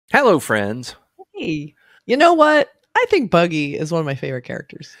Hello, friends. Hey, you know what? I think Buggy is one of my favorite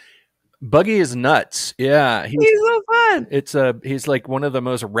characters. Buggy is nuts. Yeah, He's so fun. he's like one of the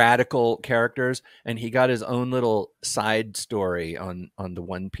most radical characters, and he got his own little side story on the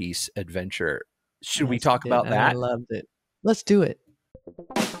One Piece adventure. Should we Yes, he talk did, about and I that? loved it. Let's do it.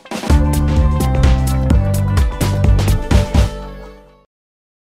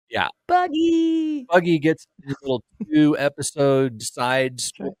 Yeah, Buggy. Buggy gets his little 2 episode side That's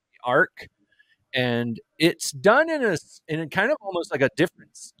story right. arc, and it's done in a kind of almost like a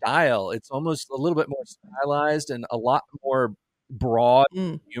different style. It's almost a little bit more stylized and a lot more broad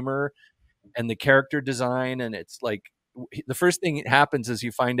Mm. humor and the character design. And it's like the first thing that happens is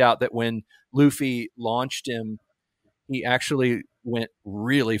you find out that when Luffy launched him, he actually went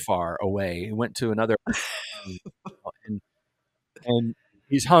really far away. He went to another and and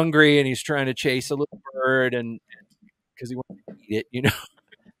he's hungry and he's trying to chase a little bird and because he wants to eat it.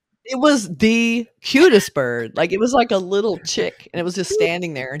 It was the cutest bird. Like it was like a little chick, and it was just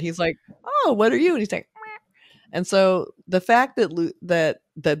standing there. And he's like, "Oh, what are you?" And he's like, and so the fact that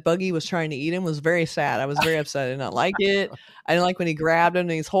that Buggy was trying to eat him was very sad. I was very upset. I did not like it. I didn't like when he grabbed him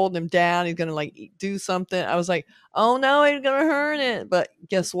and he's holding him down. He's gonna like do something. I was like, oh no, he's gonna hurt it. But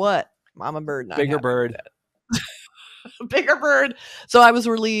guess what? Mama bird not Bigger happy with bird. that. Bigger bird. So I was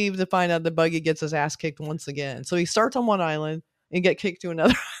relieved to find out that Buggy gets his ass kicked once again. So he starts on one island and get kicked to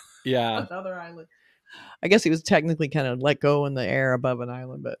another Yeah. another island. I guess he was technically kind of let go in the air above an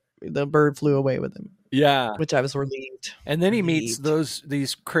island, but the bird flew away with him. Yeah. Which I was relieved. And then he meets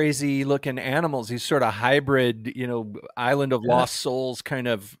these crazy looking animals, these sort of hybrid, Island of Lost Souls kind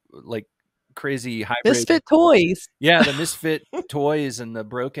of like crazy hybrid misfit toys. Yeah, the misfit toys and the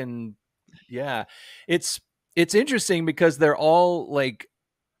broken. Yeah, it's interesting because they're all like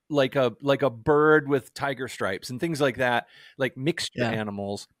a bird with tiger stripes and things like that, like mixture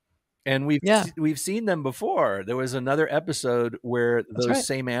animals. And we've seen them before. There was another episode where those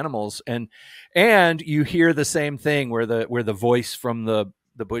same animals and you hear the same thing where the voice from the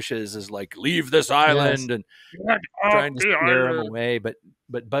bushes is like, leave this island, and trying to scare him away.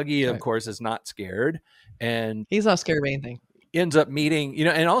 But Buggy, of course, is not scared, and he's not scared of anything. Ends up meeting,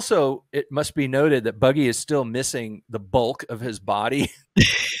 and also it must be noted that Buggy is still missing the bulk of his body.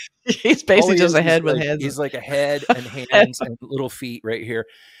 He's basically just a head with hands. He's like a head and hands and little feet right here.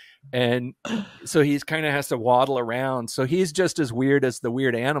 And so he's kind of has to waddle around. So he's just as weird as the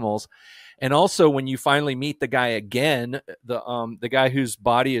weird animals. And also when you finally meet the guy again, the guy whose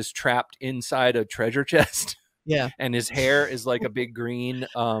body is trapped inside a treasure chest. Yeah. And his hair is like a big green.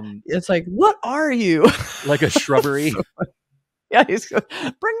 It's like, what are you? Like a shrubbery. Yeah, he's bring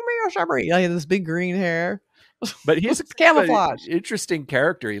me a shrubbery. Yeah, he has this big green hair. But he's a camouflage. Interesting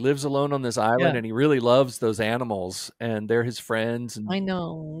character. He lives alone on this island and he really loves those animals and they're his friends. And I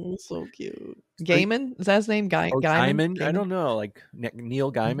know, so cute. Gaiman, is that his name? Gaiman? I don't know, like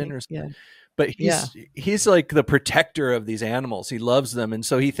Neil Gaiman or something. Yeah. But he's like the protector of these animals. He loves them, and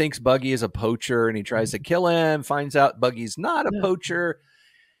so he thinks Buggy is a poacher, and he tries to kill him. Finds out Buggy's not a poacher,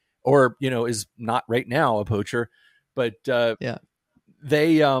 or is not right now a poacher. But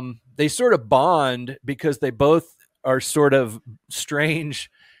they sort of bond because they both are sort of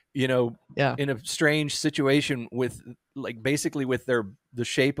strange, in a strange situation with like basically with the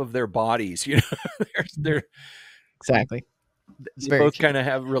shape of their bodies. They're exactly. They both kind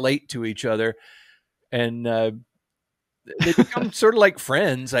of relate to each other, and they become sort of like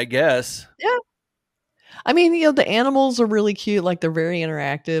friends, I guess. Yeah. I mean, the animals are really cute. Like they're very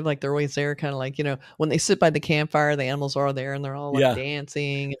interactive. Like they're always there, kind of like, when they sit by the campfire, the animals are there and they're all like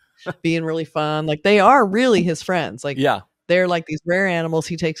dancing, being really fun. Like they are really his friends. Like they're like these rare animals.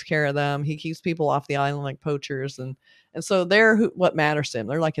 He takes care of them. He keeps people off the island like poachers. And so they're what matters to him.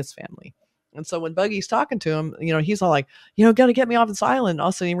 They're like his family. And so when Buggy's talking to him, he's all like, got to get me off this island.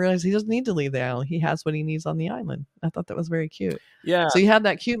 Also, he realizes he doesn't need to leave the island. He has what he needs on the island. I thought that was very cute. Yeah. So you have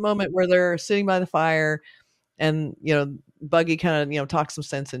that cute moment where they're sitting by the fire and, Buggy kind of, talks some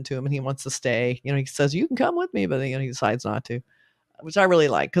sense into him and he wants to stay. He says, you can come with me, but then, he decides not to, which I really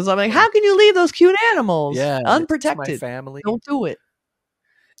like. Cause I'm like, how can you leave those cute animals unprotected? My family. Don't do it.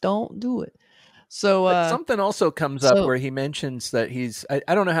 Don't do it. So something also comes up where he mentions that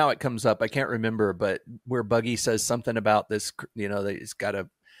I don't know how it comes up. I can't remember, but where Buggy says something about this, that he's got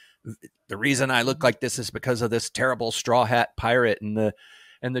the reason I look like this is because of this terrible straw hat pirate and the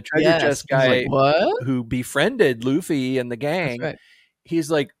treasure chest guy who befriended Luffy and the gang. Right.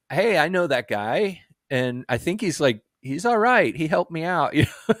 He's like, hey, I know that guy. And I think he's like, he's all right. He helped me out.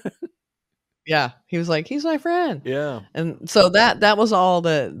 Yeah, he was like, he's my friend. Yeah. And so that was all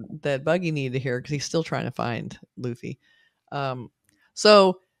that Buggy needed to hear because he's still trying to find Luffy.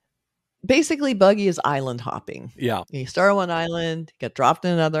 So basically Buggy is island hopping. Yeah. He started one island, get dropped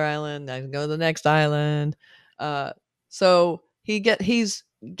in another island, now he can go to the next island. So he's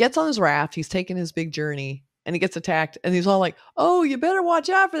gets on his raft, he's taking his big journey, and he gets attacked, and he's all like, "Oh, you better watch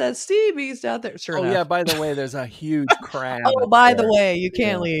out for that sea beast out there." Sure enough. Yeah, by the way, there's a huge crab. Oh, by the way, you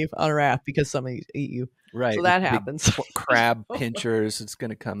can't leave on a raft because somebody eat you. Right. So that happens. Crab pinchers. It's going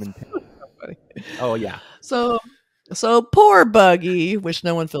to come and. Oh yeah. So poor Buggy, which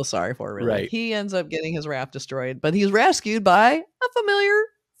no one feels sorry for, really. Right. He ends up getting his raft destroyed, but he's rescued by a familiar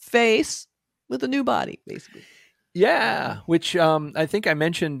face with a new body, basically. Yeah, which I think I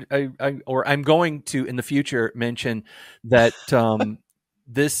mentioned, or I'm going to in the future mention that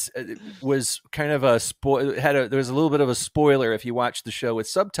this was kind of a there was a little bit of a spoiler if you watch the show with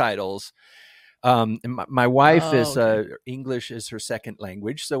subtitles. And my wife is English is her second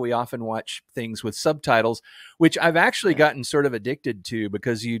language, so we often watch things with subtitles, which I've actually gotten sort of addicted to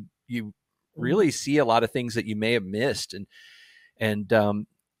because you really see a lot of things that you may have missed, and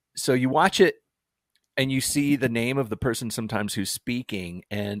so you watch it and you see the name of the person sometimes who's speaking,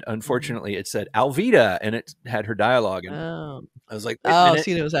 and unfortunately it said Alvida, and it had her dialogue, and I was like, "Oh,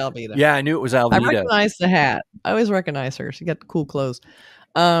 see, it was Alvida." Yeah, I knew it was Alvida. I recognize the hat. I always recognize her. She got cool clothes.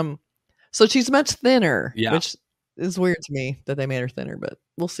 So she's much thinner, which is weird to me that they made her thinner, but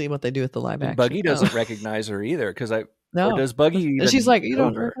we'll see what they do with the live action. Buggy doesn't recognize her either, because or does Buggy even? And she's like, "You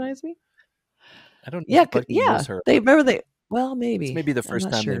don't recognize me?" I don't know. Knows her. Well, maybe. It's maybe the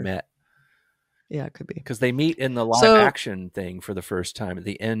first time they met. Yeah, it could be. Because they meet in the live action thing for the first time at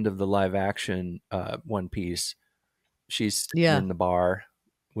the end of the live action One Piece. She's in the bar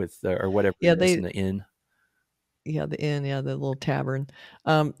with or whatever in the inn. Yeah, the inn, the little tavern.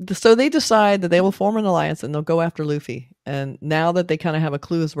 So they decide that they will form an alliance and they'll go after Luffy. And now that they kind of have a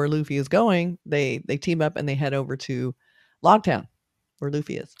clue as where Luffy is going, they team up and they head over to Logtown, where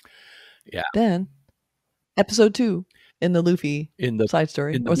Luffy is. Yeah. Then, episode 2 in the Luffy side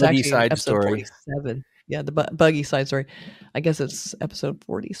story. In the Buggy side episode story. 47. Yeah, the Buggy side story. I guess it's episode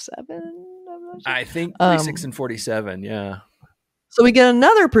 47. I think 46 and 47. Yeah. So we get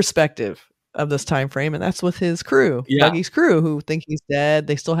another perspective of this time frame, and that's with his crew, Buggy's crew, who think he's dead.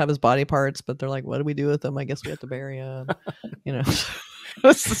 They still have his body parts, but they're like, "What do we do with him? I guess we have to bury him."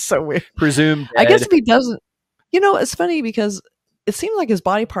 This is so weird. Presumed dead. I guess if he doesn't, it's funny because it seems like his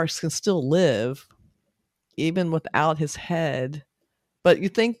body parts can still live even without his head. But you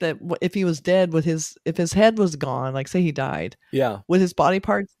think that if he was dead, if his head was gone, like say he died, would his body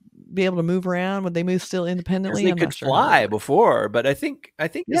parts be able to move around? Would they move still independently? They could fly before, but I think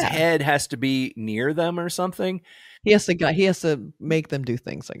his head has to be near them or something. He has to make them do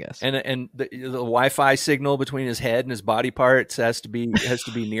things, I guess. And the Wi-Fi signal between his head and his body parts has to be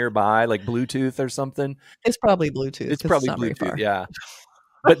nearby, like Bluetooth or something. It's probably Bluetooth. It's probably Bluetooth, yeah.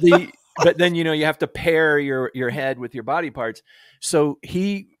 But then you have to pair your head with your body parts. So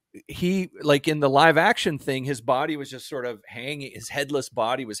he like in the live action thing, his body was just sort of hanging. His headless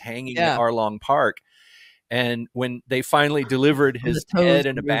body was hanging in Arlong Park. And when they finally delivered his head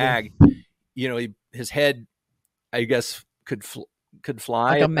in a bag, his head, I guess, could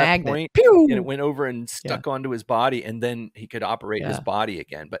fly like at a that magnet. point, Pew! and it went over and stuck onto his body, and then he could operate his body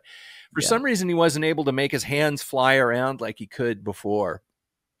again. But for some reason, he wasn't able to make his hands fly around like he could before.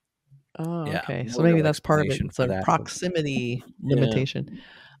 Oh, okay. So maybe that's part of it. It's a proximity limitation.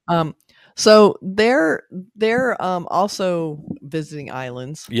 So they're also visiting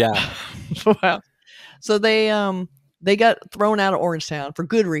islands. Yeah. Wow. So they got thrown out of Orangetown for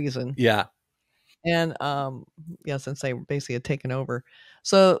good reason. Yeah. And since they basically had taken over.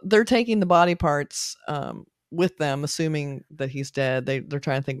 So they're taking the body parts with them, assuming that he's dead. They're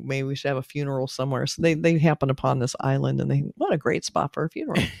trying to think maybe we should have a funeral somewhere. So they happen upon this island, and what a great spot for a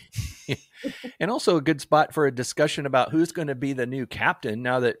funeral. And also a good spot for a discussion about who's going to be the new captain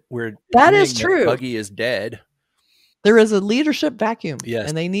now that that is true. Buggy is dead. There is a leadership vacuum. Yes.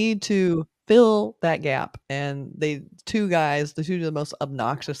 And they need to fill that gap. And the two of the most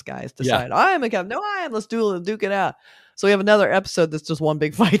obnoxious guys decide, I am a captain. No, I am. Let's duke it out. So we have another episode that's just one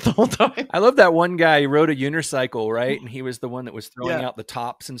big fight the whole time. I love that one guy. He rode a unicycle, right? And he was the one that was throwing out the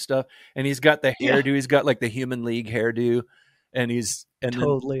tops and stuff. And he's got the hairdo. Yeah. He's got like the Human League hairdo. And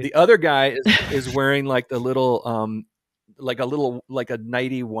totally. The other guy is wearing like the little like a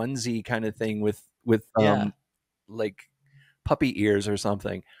nighty onesie kind of thing with like puppy ears or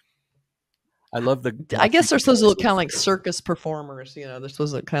something. I love I guess they're supposed to look kind of like circus performers. They're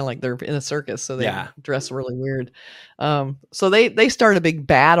supposed to look kind of like they're in a circus, so they dress really weird. So they start a big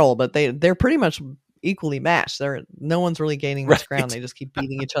battle, but they're pretty much equally matched. No one's really gaining much ground. They just keep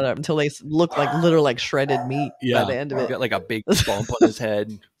beating each other up until they look like literally like shredded meat by the end of it. Got like a big bump on his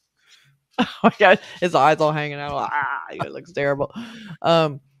head. Oh my God, his eyes all hanging out. It looks terrible.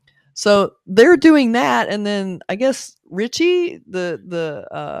 So they're doing that, and then I guess Richie,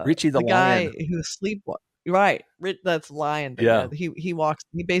 Richie the guy lion. who right, that's lion thing. Yeah. Yeah, he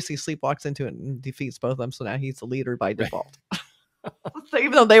basically sleepwalks into it and defeats both of them. So now he's the leader by default. So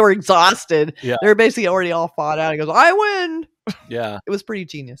even though they were exhausted, Yeah. they were basically already all fought out. He goes, "I win." Yeah. It was pretty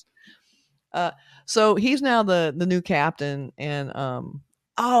genius. So he's now the new captain, and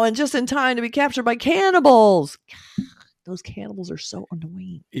and just in time to be captured by cannibals. Those cannibals are so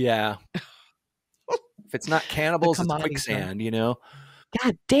annoying. Yeah. If it's not cannibals, it's quicksand, you know?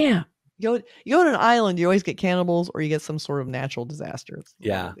 God damn. You go to an island, you always get cannibals or you get some sort of natural disaster. It's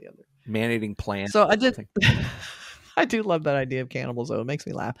Yeah. one or the other. Man-eating plants. So I do love that idea of cannibals, though. It makes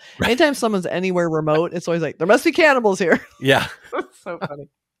me laugh. Anytime someone's anywhere remote, it's always like, there must be cannibals here. Yeah. It's so funny.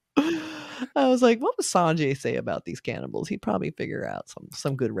 I was like, what would Sanjay say about these cannibals? He'd probably figure out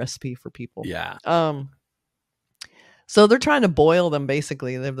some good recipe for people. Yeah. So they're trying to boil them,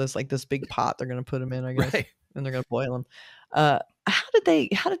 basically. They have this big pot they're going to put them in, I guess. Right. And they're going to boil them. How did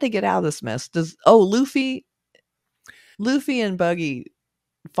they get out of this mess? Luffy and Buggy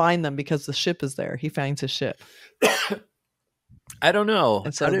find them because the ship is there. He finds his ship. I don't know.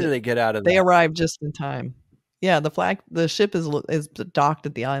 And so how did they get out of They that? arrive just in time. Yeah, the ship is docked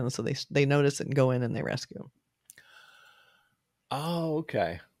at the island, so they notice it and go in and they rescue him. Oh,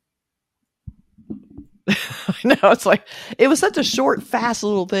 okay. No, it's like it was such a short, fast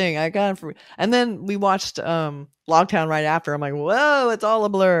little thing. I got it from, and then we watched Logtown right after. I'm like, whoa, it's all a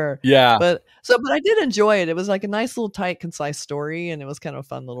blur. Yeah. But I did enjoy it. It was like a nice little tight, concise story, and it was kind of a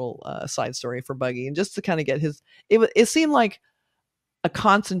fun little side story for Buggy, and just to kind of get it seemed like a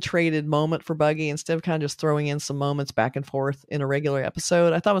concentrated moment for Buggy instead of kind of just throwing in some moments back and forth in a regular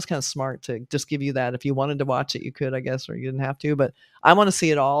episode. I thought it was kind of smart to just give you that. If you wanted to watch it, you could, I guess, or you didn't have to, but I want to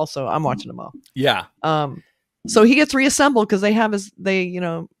see it all. So I'm watching them all. Yeah. So he gets reassembled because they have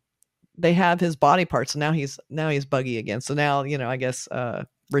his body parts. So now he's Buggy again. So now, I guess,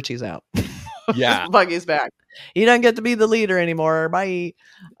 Richie's out. Yeah. Buggy's back. He doesn't get to be the leader anymore. Bye.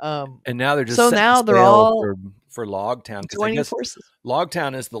 And now they're just they're all for Logtown, because joining forces.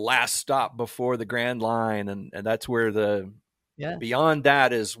 Logtown is the last stop before the Grand Line, and that's where beyond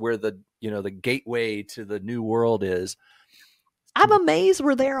that is where the gateway to the new world is. I'm amazed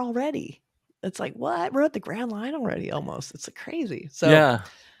we're there already. It's like, what? We're at the Grand Line already almost. It's crazy. So yeah.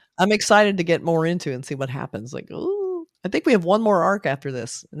 I'm excited to get more into it and see what happens. Like, ooh, I think we have one more arc after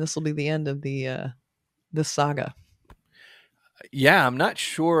this, and this will be the end of this saga. Yeah, I'm not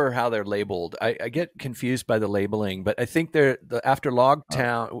sure how they're labeled. I get confused by the labeling, but I think they're after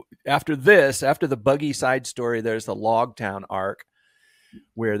Logtown. After the Buggy side story, there's the Logtown arc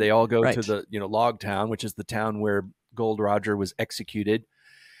where they all go to the Logtown, which is the town where Gold Roger was executed.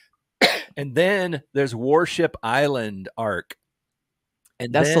 And then there's Warship Island arc.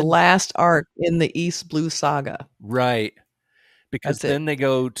 And that's the last arc in the East Blue Saga. Right. Because then they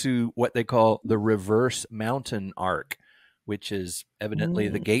go to what they call the Reverse Mountain arc, which is evidently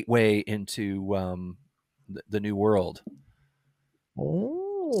the gateway into the new world.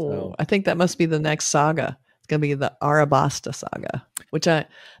 Oh, so. I think that must be the next saga. It's going to be the Arabasta saga, which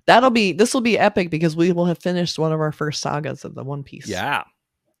this will be epic because we will have finished one of our first sagas of the One Piece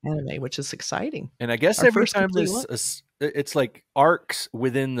anime, which is exciting. And I guess every time it's like arcs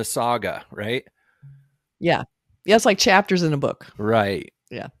within the saga, right? Yeah. Yeah, it's like chapters in a book. Right.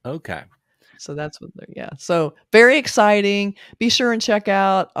 Yeah. Okay. So that's what so very exciting. Be sure and check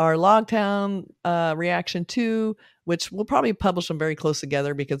out our Logtown reaction 2, which we'll probably publish them very close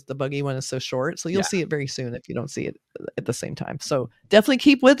together because the Buggy one is so short. So you'll see it very soon if you don't see it at the same time. So definitely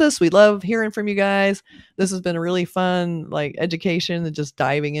keep with us. We love hearing from you guys. This has been a really fun education and just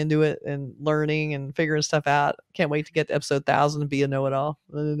diving into it and learning and figuring stuff out. Can't wait to get to episode 1000 and be a know-it-all.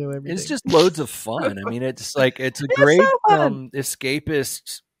 I know everything. It's just loads of fun. I mean, it's a great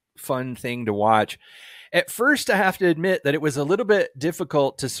escapist fun thing to watch. At first, I have to admit that it was a little bit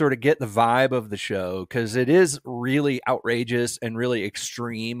difficult to sort of get the vibe of the show because it is really outrageous and really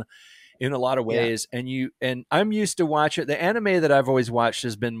extreme in a lot of ways. Yeah. And I'm used to watch it. The anime that I've always watched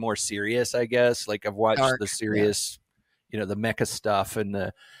has been more serious, I guess. Like I've watched the serious, the mecha stuff and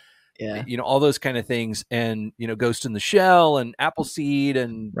the, all those kind of things, and Ghost in the Shell and Appleseed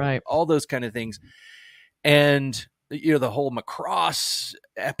and all those kind of things, and the whole Macross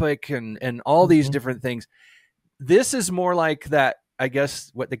epic and all these different things. This is more like that, I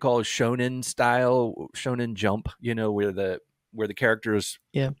guess, what they call a shonen style, shonen jump, where where the characters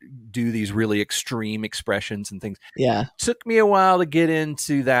do these really extreme expressions and things. Yeah. Took me a while to get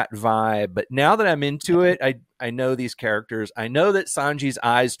into that vibe, but now that I'm into it, I know these characters. I know that Sanji's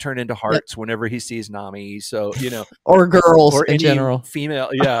eyes turn into hearts whenever he sees Nami. So, you know, or girls or in any general. female.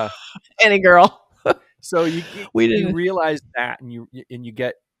 Yeah. Any girl. So you realize that, and you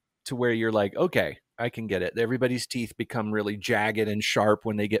get to where you're like, okay, I can get it. Everybody's teeth become really jagged and sharp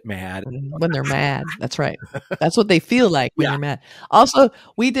when they get mad. When they're mad. That's right. That's what they feel like when you're mad. Also,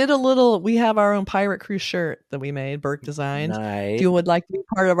 we have our own Pirate Crew shirt that we made, Burke designed. Nice. If you would like to be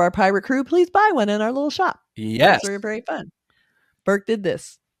part of our Pirate Crew, please buy one in our little shop. Yes. It's very, very fun. Burke did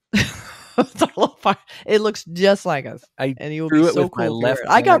this. It looks just like us. And you will be so cool.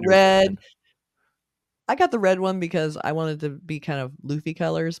 I got red. I got the red one because I wanted to be kind of Luffy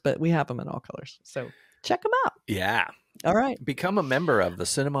colors, but we have them in all colors. So check them out. Yeah. All right. Become a member of the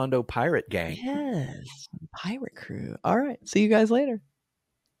Cinemondo Pirate Gang. Yes. Pirate Crew. All right. See you guys later.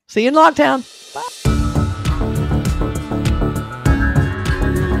 See you in Lockdown. Bye.